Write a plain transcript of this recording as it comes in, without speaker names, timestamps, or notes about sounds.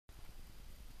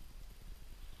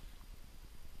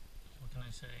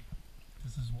I say?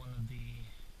 This is one of the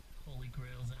holy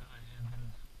grails that I have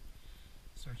been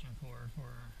searching for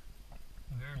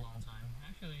a very long time.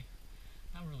 Actually,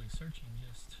 not really searching,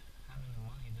 just having the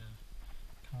money to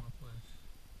come up with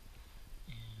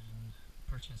and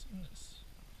purchasing this.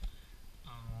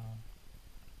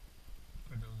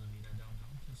 For those of you that don't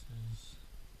know, this is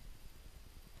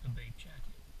the Bape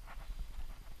jacket.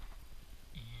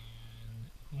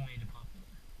 And who made it popular?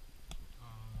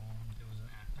 There was an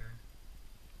actor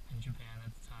in Japan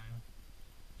at the time,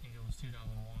 I think it was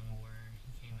 2001, where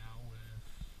he came out with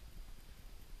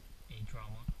a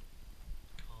drama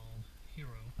called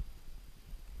Hero,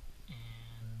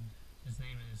 and his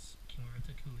name is Kimura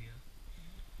Takuya,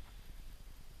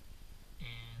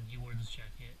 and he wore this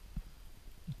jacket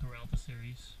throughout the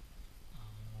series,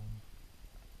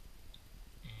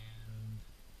 and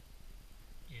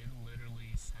it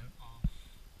literally sent off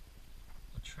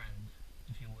a trend,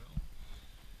 if you will.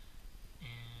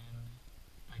 And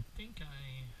I think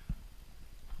I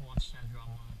watched that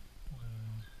drama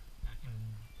when back in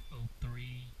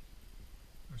 '03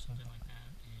 or something like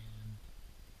that, and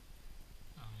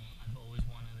I've always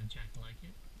wanted a jacket like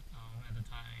it. At the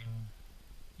time,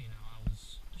 I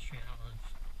was straight out of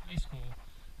high school,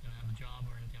 didn't have a job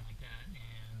or anything like that,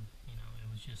 and it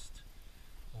was just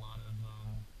a lot of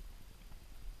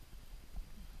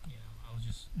I was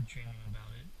just dreaming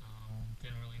about it.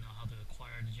 Didn't really know how to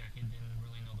acquire the jacket, didn't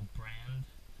really know the brand.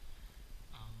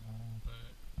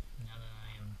 But now that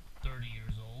I am 30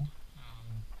 years old,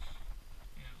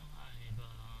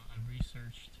 I've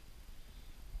researched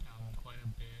quite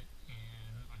a bit,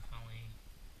 and I finally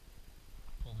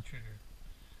pulled the trigger.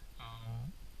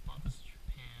 Bought this in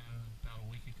Japan about a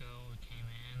week ago. It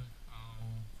came in.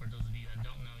 For those of you that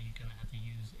don't know, you're gonna have to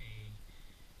use a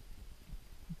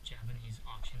Japanese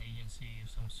auction agency of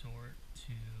some sort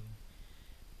to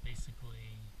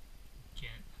basically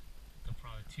get the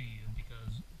product to you,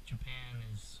 because Japan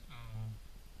is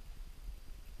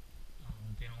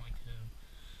they don't like to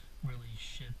really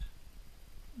ship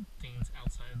things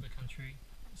outside of the country.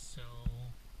 So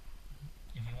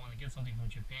if you want to get something from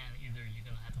Japan, either you're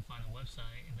gonna have to find a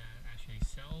website that actually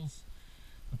sells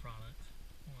the product,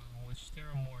 which there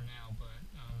are more now, but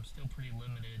still pretty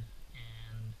limited.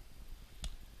 And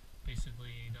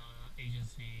basically the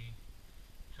agency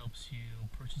helps you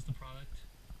purchase the product,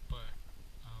 but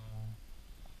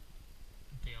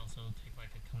they also take like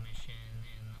a commission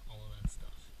and all of that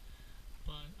stuff.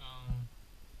 But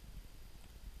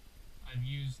I've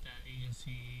used that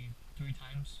agency three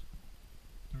times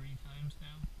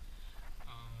now,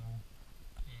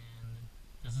 and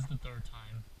this is the third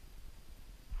time,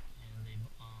 and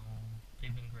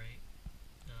they've been great.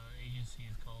 The agency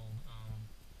is called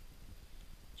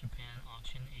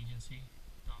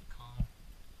JapanAuctionAgency.com,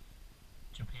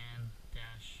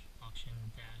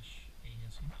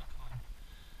 Japan-Auction-Agency.com,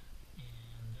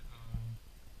 and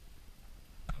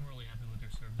I'm really happy with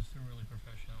their service. They're really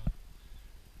professional,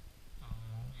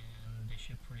 and they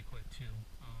ship pretty quick too,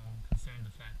 considering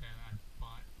the fact that I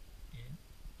bought it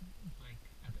like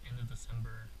at the end of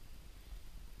December,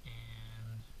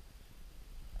 and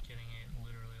getting it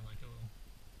literally like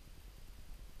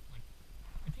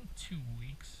I think 2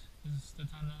 weeks is the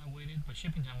time that I waited, but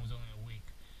shipping time was only a week.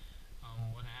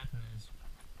 What happened is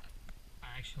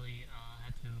I actually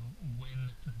had to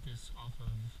win this off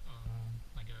of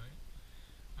like a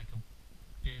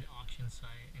bid auction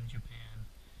site in Japan.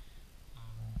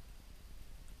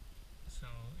 So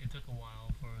it took a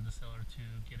while for the seller to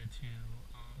get it to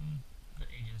the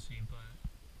agency, but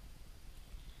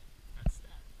that's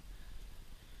that.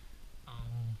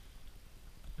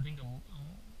 I think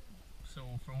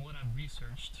so from what I've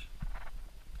researched,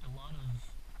 a lot of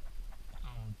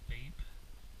Bape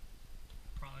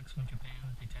products from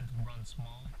Japan, they tend to run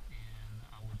small, and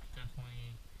I would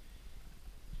definitely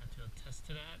have to attest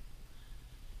to that,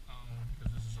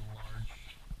 because this is a large.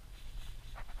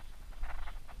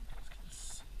 You guys can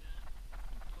see that,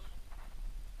 but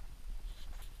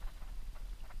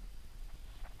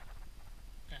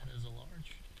that is a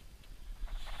large.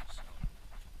 So,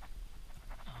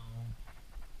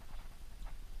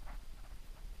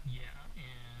 yeah,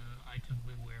 and I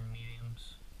typically wear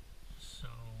mediums. So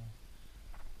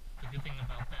the good thing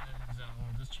about that is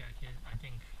this jacket, I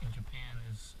think in Japan,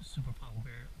 is super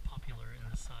popular in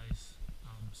the size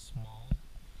small,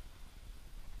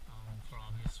 for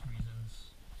obvious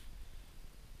reasons.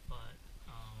 But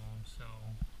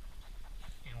so,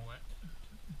 and what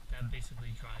that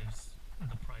basically drives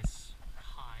the price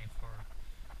high for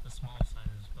the small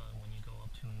sizes, but when you go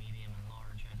up to medium and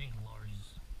large, I think large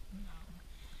is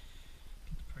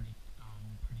pretty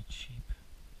cheap,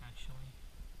 actually,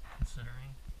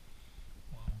 considering.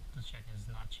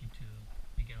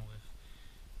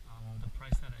 The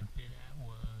price that I bid at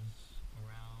was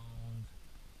around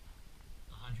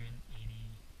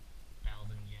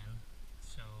 180,000 yen.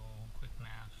 So quick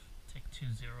math, take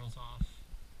 2 zeros off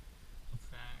of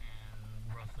that,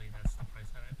 and roughly that's the price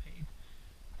that I paid.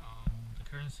 The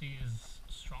currency is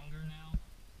stronger now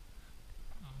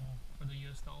for the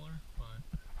US dollar, but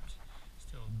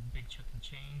still a big chunk of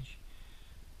change.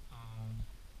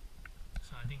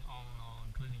 So I think all in all,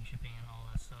 including shipping and all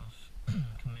that stuff,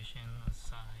 commission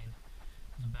aside,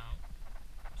 was about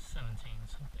 1700.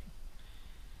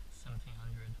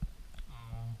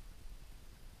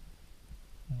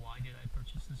 Why did I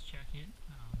purchase this jacket?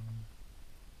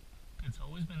 It's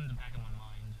always been in the back of my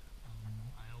mind.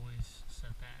 I always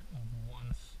said that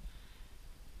once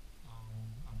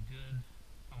I'm good,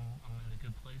 I'm in a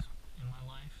good place in my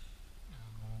life,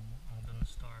 I'm gonna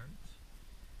start,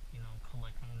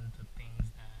 collecting the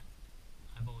things that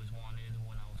I've always wanted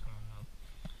when I was growing up.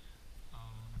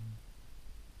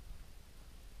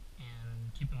 And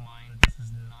keep in mind, this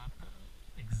is not the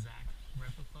exact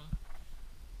replica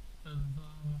of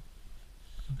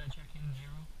that jacket in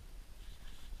Hero,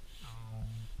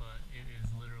 but it is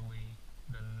literally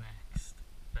the next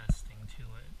best thing to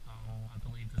it. I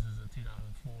believe this is a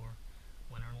 2004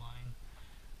 winter line,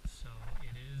 so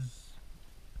it is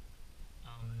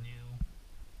new.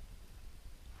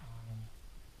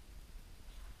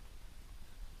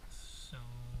 So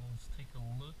let's take a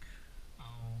look.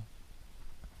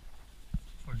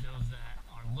 For those that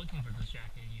are looking for this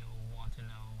jacket, you'll want to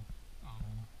know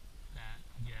that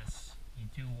yes, you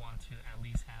do want to at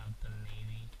least have the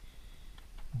navy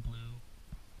blue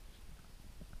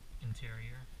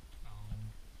interior,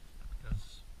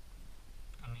 because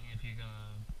if you're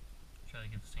gonna try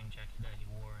to get the same jacket that he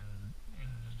wore in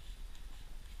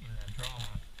that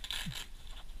drama,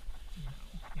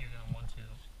 you're gonna want to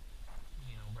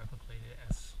replicate it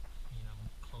as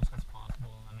close as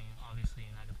possible. Obviously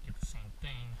you're not gonna get the same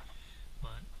thing,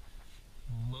 but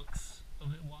looks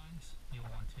of it wise, you'll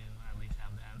want to at least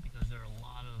have that, because there are a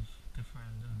lot of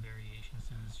different variations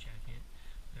to this jacket.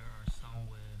 There are some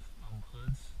with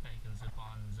hoods that you can zip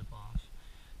on and zip off,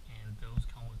 and those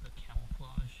come with a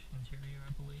camouflage interior,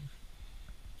 I believe.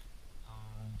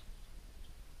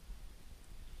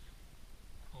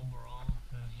 Overall,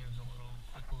 and here's a little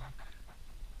quick look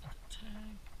at the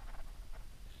tag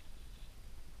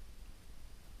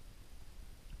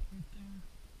right there.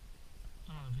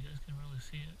 I don't know if you guys can really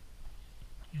see it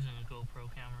using a GoPro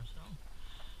camera, so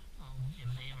it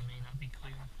may or may not be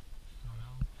clear. I don't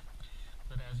know,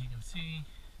 but as you can see,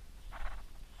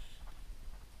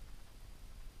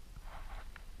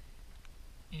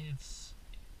 it's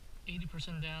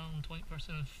 80% down,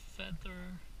 20%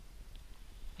 feather,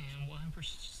 and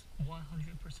 100%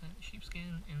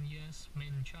 sheepskin, and yes,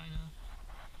 made in China.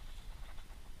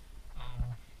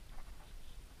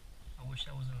 I wish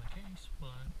that wasn't the case,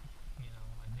 but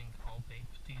I think all Bape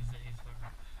these days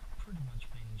are pretty much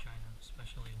made in China,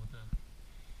 especially with the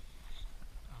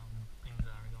things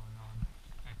that are going on,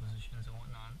 acquisitions and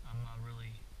whatnot. I'm not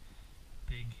really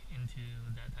big into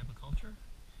that type of culture,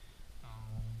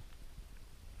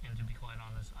 and to be quite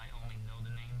honest, I only know the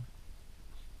name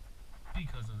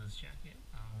because of this jacket.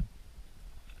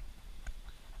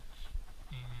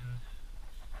 And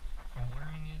from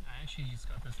wearing it, I actually just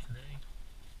got this today.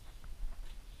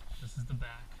 This is the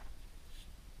back.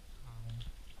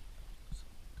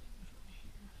 Some things right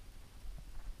here.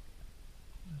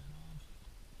 Clean that off.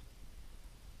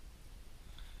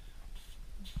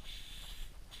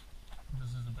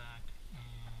 This is the back,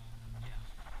 and yeah.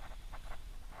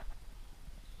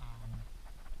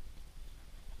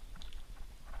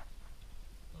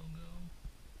 Logo.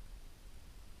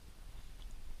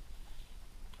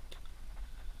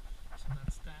 So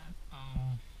that's that.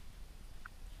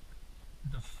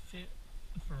 The fit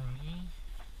for me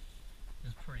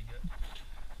is pretty good.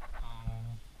 I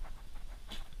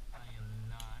am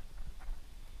not,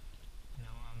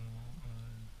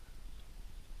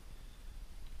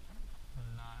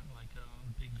 I'm not like a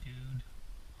big dude.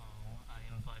 I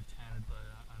am 5'10", but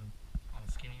I'm on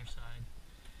the skinnier side.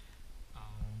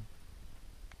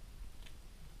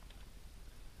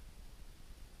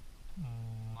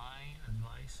 My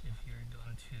advice, if you're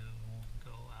going to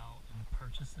go out and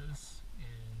purchase this,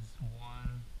 is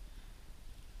one,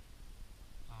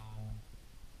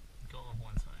 go up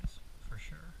one size for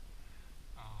sure.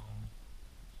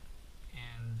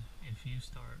 And if you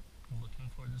start looking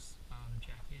for this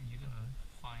jacket, you're gonna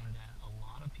find that a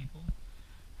lot of people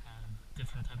have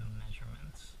different type of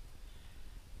measurements.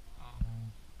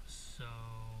 So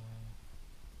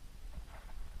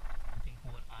I think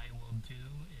what I will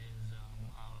do is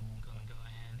I'm gonna go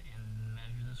ahead and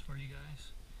measure this for you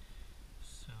guys,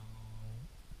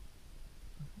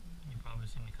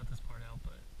 see me cut this part out,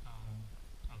 but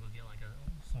I'll go get like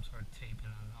some sort of tape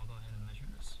and then I'll go ahead and measure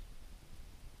this.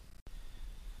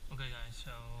 Okay guys,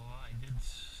 so I did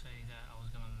say that I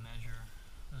was going to measure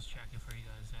this jacket for you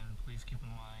guys, and please keep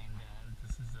in mind that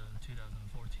this is the 2014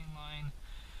 line,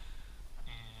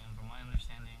 and from my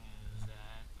understanding is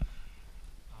that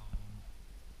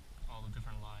all the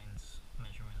different lines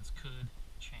measurements could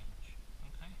change.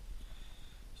 Okay,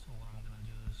 so what I'm going to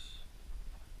do is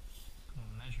I'm going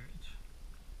to measure it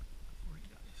for you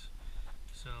guys.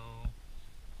 So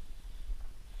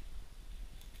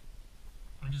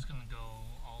I'm just going to go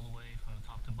all the way from the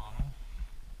top to bottom,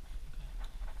 okay,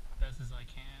 best as I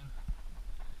can.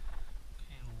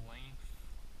 Okay, length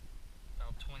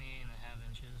about 28.5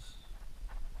 inches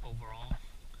overall,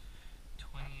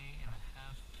 28.5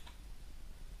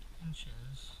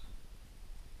 inches.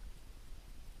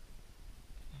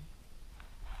 Okay,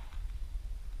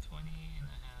 28.5,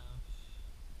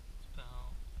 it's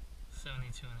about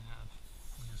 72.5,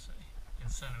 we'll just say, in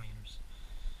centimeters.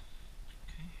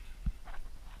 Okay,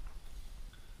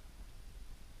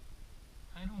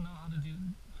 I don't know how they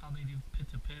do pit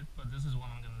to pit, but this is what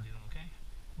I'm gonna do. Okay,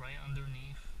 right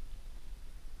underneath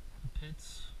the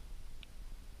pits,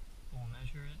 we'll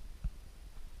measure it,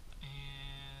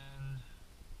 and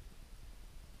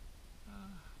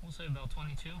we'll say about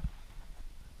 22.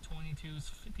 22 is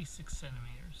 56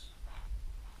 centimeters.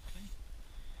 Okay,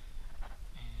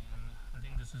 and I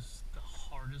think this is the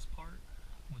hardest part,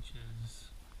 which is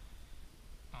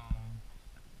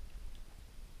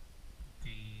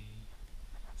the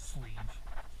sleeve.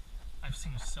 I've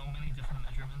seen so many different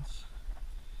measurements,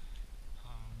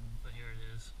 but here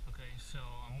it is. Okay, so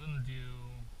I'm gonna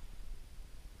do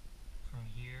from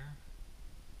here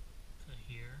to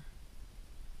here,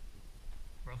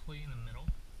 roughly in the middle.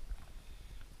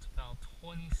 It's about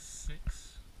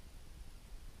 26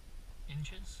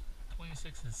 inches.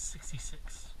 26 is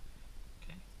 66.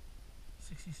 Okay,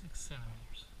 66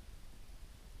 centimeters.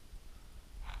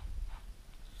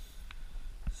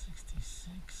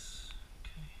 66.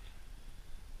 Okay.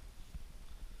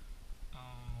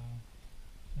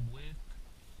 Width,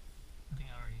 I think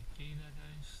I already gave that,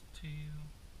 guys, to you.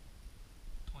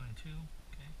 22.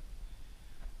 Okay.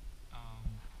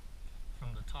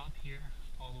 From the top here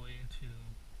all the way to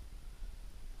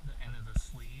the end of the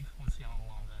sleeve. Let's see how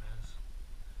long that is.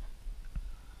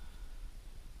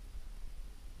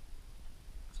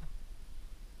 It's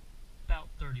about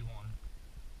 31.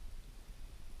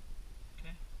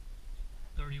 Okay.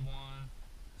 31,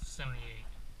 78.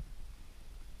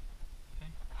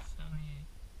 Okay, 78.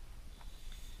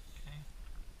 Okay.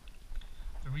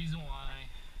 The reason why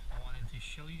I wanted to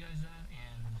show you guys that,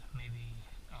 and maybe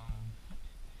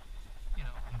you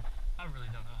know, I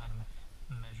really don't know how to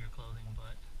measure clothing,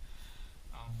 but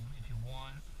if you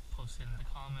want, post it in the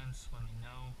comments, let me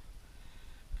know,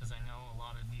 because I know a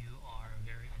lot of you are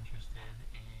very interested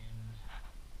in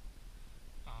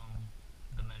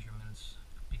the measurements,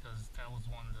 because that was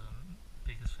one of the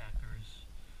biggest factors,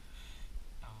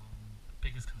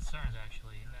 biggest concerns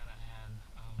actually that I had.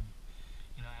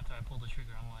 You know, after I pulled the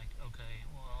trigger, I'm like, okay,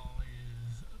 well,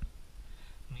 is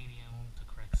medium the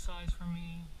correct size for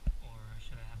me, or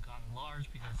should I have gotten large?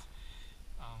 Because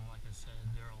like I said,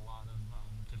 there are a lot of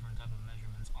different type of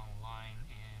measurements online,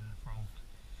 and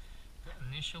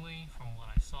initially from what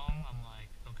I saw, I'm like,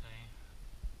 okay,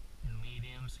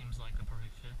 medium seems like the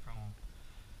perfect fit for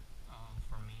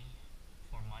me,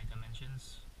 for my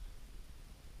dimensions.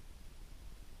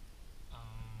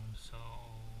 So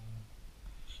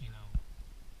you know,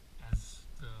 as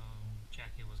the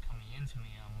jacket was coming into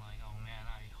me, I'm like, oh man,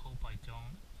 I hope I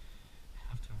don't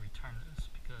have to return this,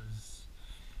 because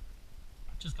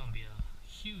it's just gonna be a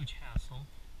huge hassle.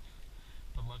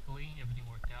 But luckily everything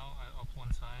worked out. I upped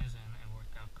one size and it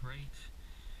worked out great.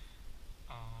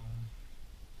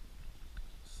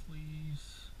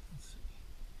 Sleeves, let's see,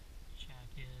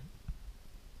 jacket,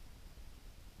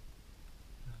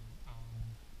 no,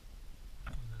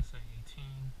 what did I say,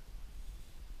 18,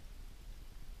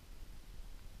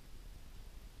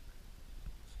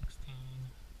 16,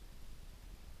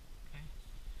 okay.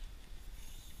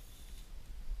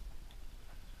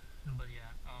 But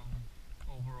yeah,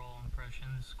 overall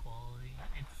impressions, quality,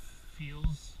 it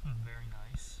feels very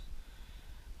nice.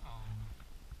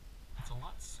 It's a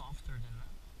lot softer than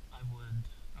I would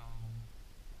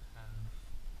have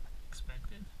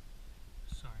expected.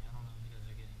 Sorry, I don't know if you guys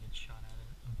are getting a good shot at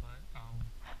it, but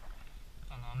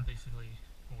I'm basically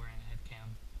wearing a head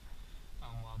cam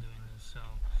while doing this, so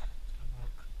it's gonna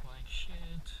look like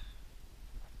shit.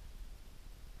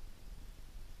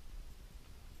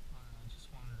 I just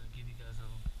wanted to give you guys a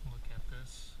look at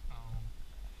this.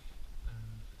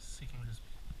 Been seeking this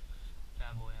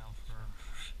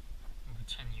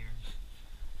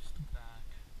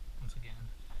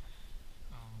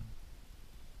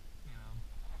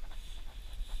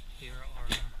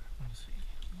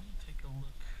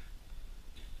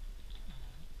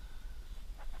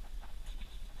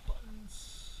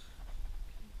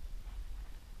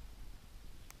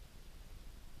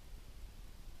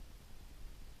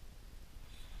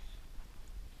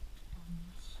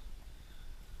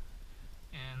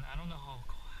I don't know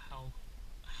how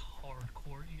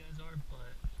hardcore you guys are,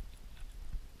 but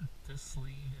this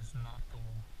sleeve is not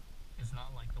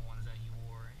like the ones that you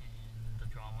wore in the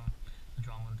drama. The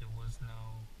drama, there was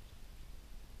none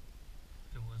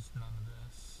of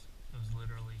this. It was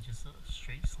literally just a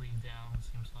straight sleeve down.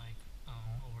 Seems like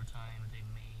over time they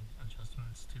made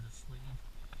adjustments to the sleeve.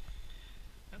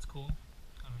 That's cool.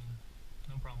 I mean,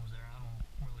 no problems there. I don't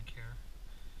really care.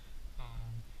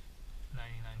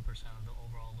 99% of the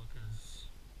overall look is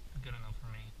good enough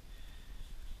for me.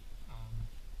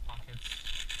 Pockets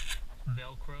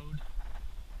velcroed.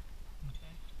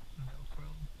 Okay,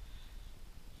 velcroed.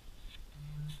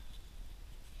 And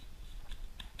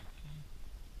okay,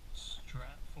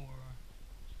 strap for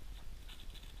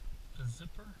the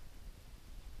zipper.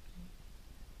 Okay.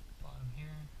 Bottom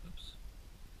here, oops.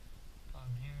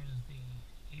 Bottom here is the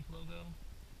Ape logo.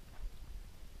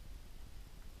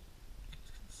 You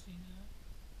guys can see that.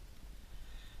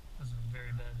 This is a very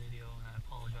bad video, and I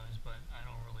apologize, but I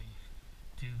don't really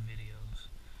do videos.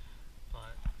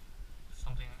 But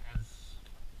something as,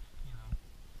 you know,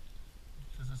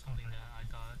 this is something that I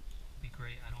thought would be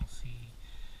great. I don't see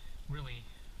really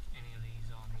any of these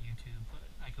on YouTube, but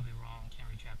I could be wrong. Can't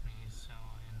read Japanese, so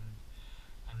and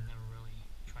I've never really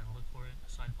tried to look for it.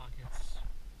 Side pockets.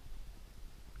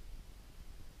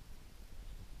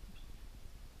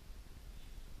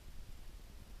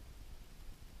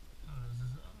 This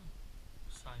is a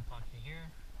side pocket here.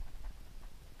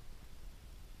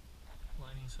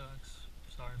 Lighting sucks.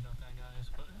 Sorry about that, guys,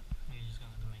 but you're just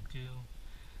gonna have to make do.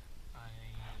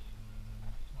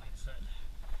 Like I said,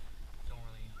 don't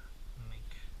really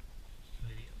make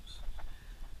videos.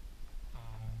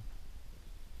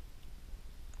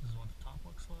 This is what the top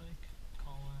looks like.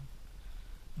 Collar.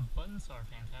 Buttons are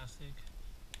fantastic.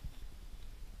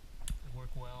 They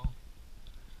work well.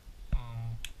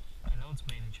 I know it's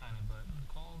made in China, but the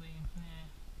quality,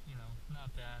 you know,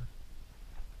 not bad.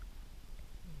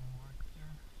 Little mark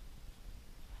there.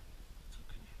 It's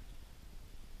okay.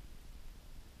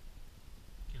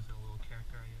 Gives it a little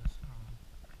character, I guess. I don't know.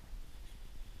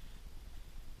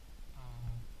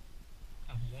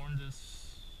 I've worn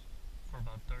this for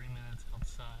about 30 minutes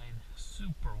outside.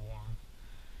 Super warm.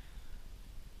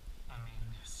 I mean,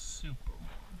 super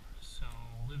warm. So,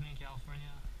 living in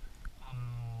California,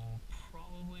 I'm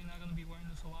probably not going to be wearing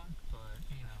this a lot, but,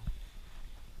 you know,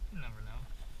 you never know.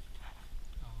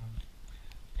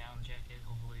 Down jacket,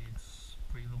 hopefully it's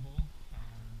breathable,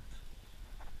 and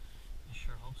I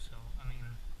sure hope so. I mean,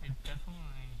 it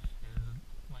definitely is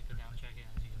like a down jacket.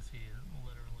 As you can see, it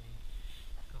literally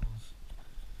goes,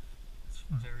 it's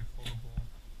very foldable,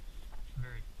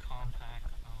 very compact.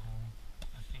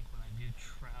 I think when I do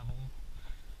travel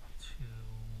to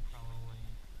probably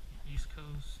the East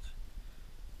Coast,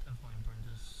 definitely bring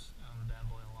this bad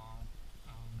boy along.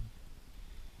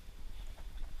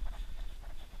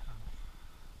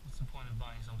 What's the point of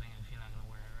buying something if you're not going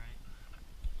to wear it, right?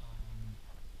 I'm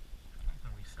not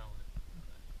going to resell it,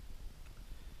 but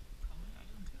probably not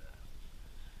going to do that.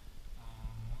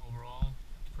 Overall,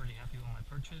 pretty happy with my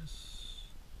purchase.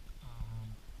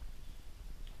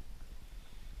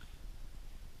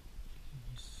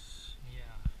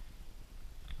 Yeah,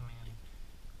 I mean,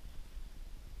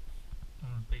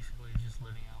 I'm basically just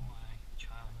living out my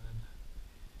childhood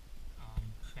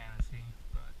fantasy,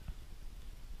 but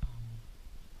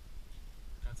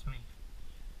that's me.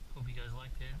 Hope you guys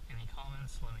liked it. Any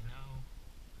comments, let me know.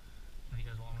 If you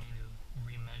guys want me to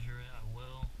remeasure it, I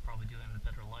will. Probably do it in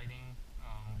better lighting.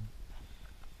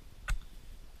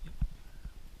 Yep.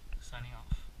 Signing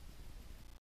off.